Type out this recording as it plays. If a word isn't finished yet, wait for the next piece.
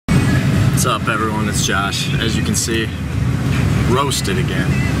What's up, everyone? It's Josh. As you can see, roasted again.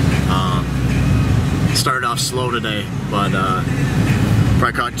 Started off slow today, but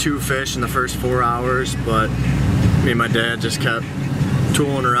probably caught 2 fish in the first 4 hours, but me and my dad just kept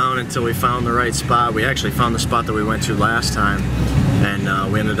tooling around until we found the right spot. We actually found the spot that we went to last time,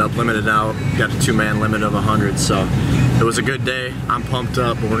 and we ended up limited out, got a 2-man limit of 100, so it was a good day. I'm pumped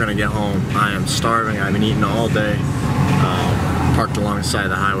up, but we're gonna get home. I am starving. I've been eating all day. Parked along the side of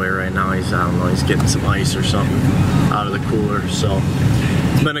the highway right now. I don't know, he's getting some ice or something out of the cooler. So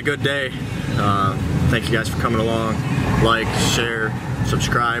it's been a good day. Thank you guys for coming along. Like, share,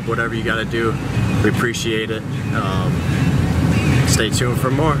 subscribe, whatever you gotta do. We appreciate it. Stay tuned for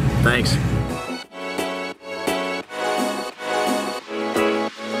more. Thanks.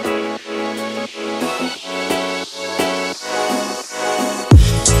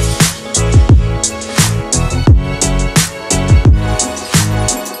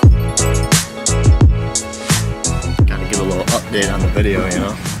 Update on the video, you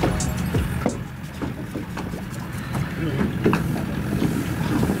know.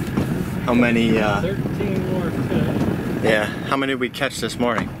 How many 13 more today. Yeah, how many did we catch this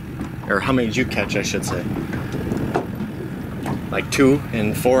morning? Or how many did you catch, I should say? Like 2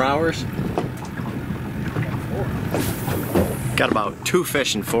 in 4 hours? Got about 2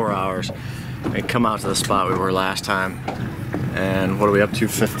 fish in 4 hours. And come out to the spot we were last time. And what are we up to?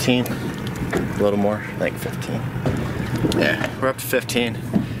 15? A little more, I think 15. Yeah, we're up to 15.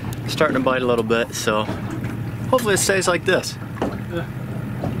 Starting to bite a little bit, so hopefully it stays like this.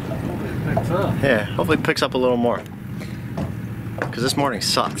 Yeah, hopefully it picks up a little more. Because this morning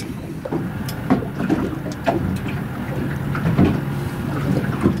sucked.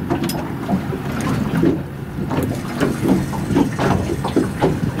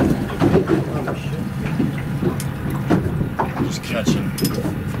 Just catching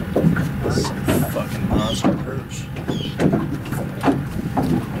some fucking monster perch.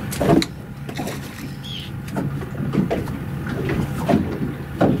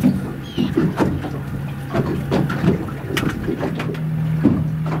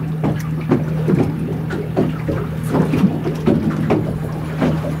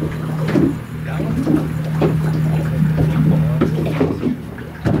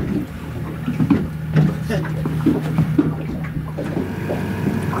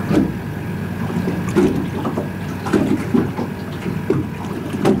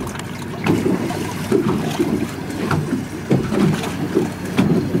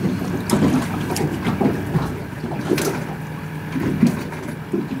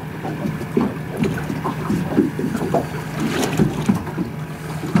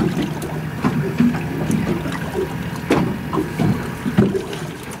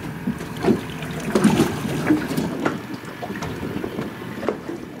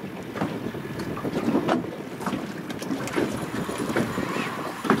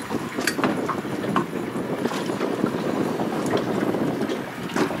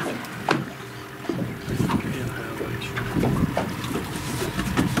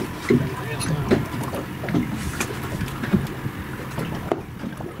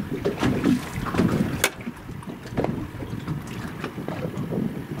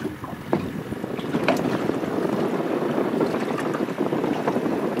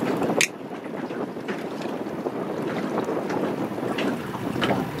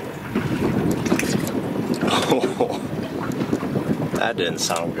 That didn't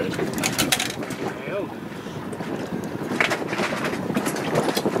sound good.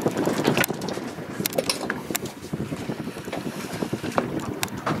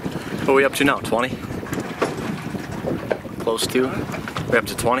 What are we up to now? 20? Close to? We're up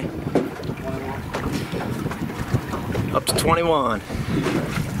to 20? Up to 21.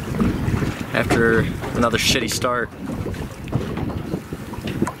 After another shitty start.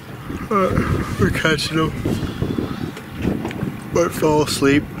 We're catching them. But fall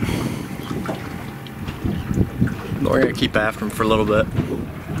asleep. We're gonna keep after him for a little bit.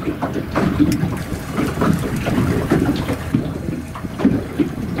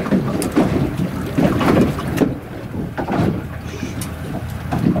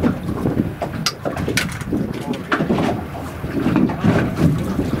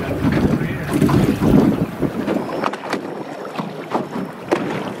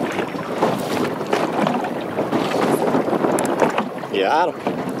 Got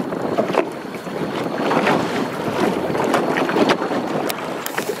him.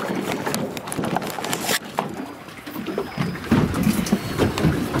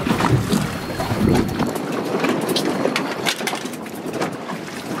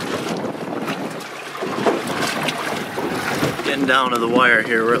 down to the wire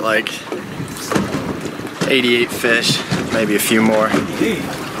here. We're at like 88 fish, maybe a few more.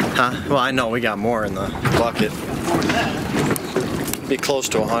 Huh? Well, I know we got more in the bucket. Be close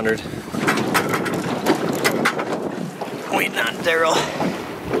to 100. Waiting on Daryl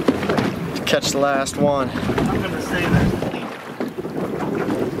to catch the last one. I'm gonna say that.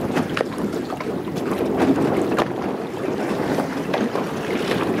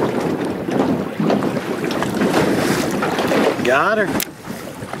 Got her.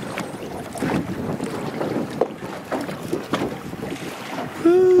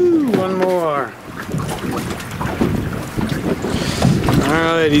 Woo, one more.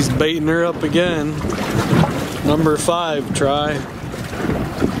 Alright, he's baiting her up again. Number 5 try.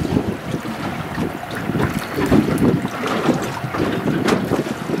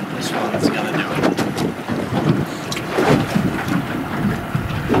 This one's gonna do it.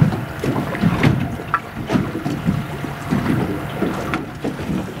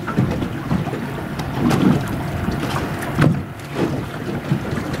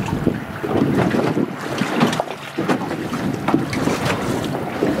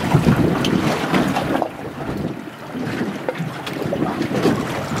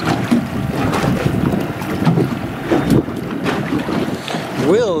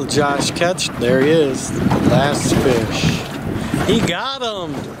 Will Josh catch? There he is. Last fish. He got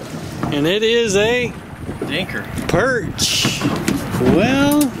him. And it is a Dinker. perch.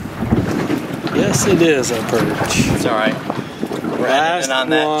 Well, yes it is a perch. It's alright. We're Last on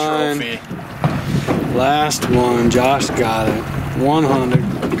that one. trophy. Last one. Josh got it.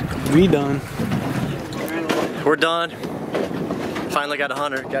 100. We done. We're done. Finally got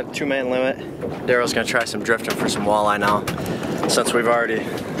 100. Got a 2-man limit. Daryl's gonna try some drifting for some walleye now, since we've already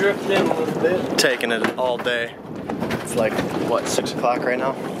Drift in a little bit. taken it all day. It's like, what, 6 o'clock right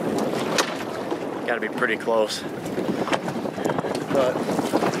now? Gotta be pretty close. But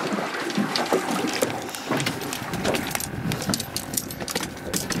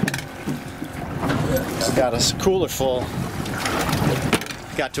got us a cooler full.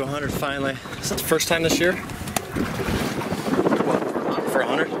 Got to 100 finally. Is that the first time this year? What, for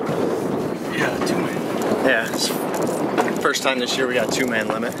 100? Yeah, 2-man. Yeah, it's first time this year we got 2-man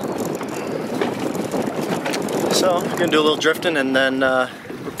limit. So, we're gonna do a little drifting and then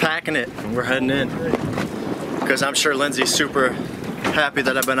we're packing it and we're heading in. Because I'm sure Lindsay's super happy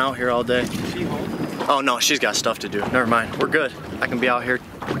that I've been out here all day. She home? Oh no, she's got stuff to do. Never mind, we're good. I can be out here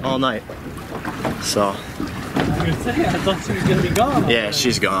all night. So. I was gonna say, I thought she was gonna be gone. Yeah,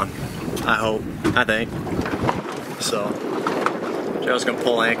 she's gone. I hope. I think. So, Joe's gonna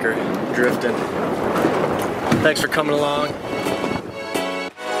pull anchor, drifting. Thanks for coming along.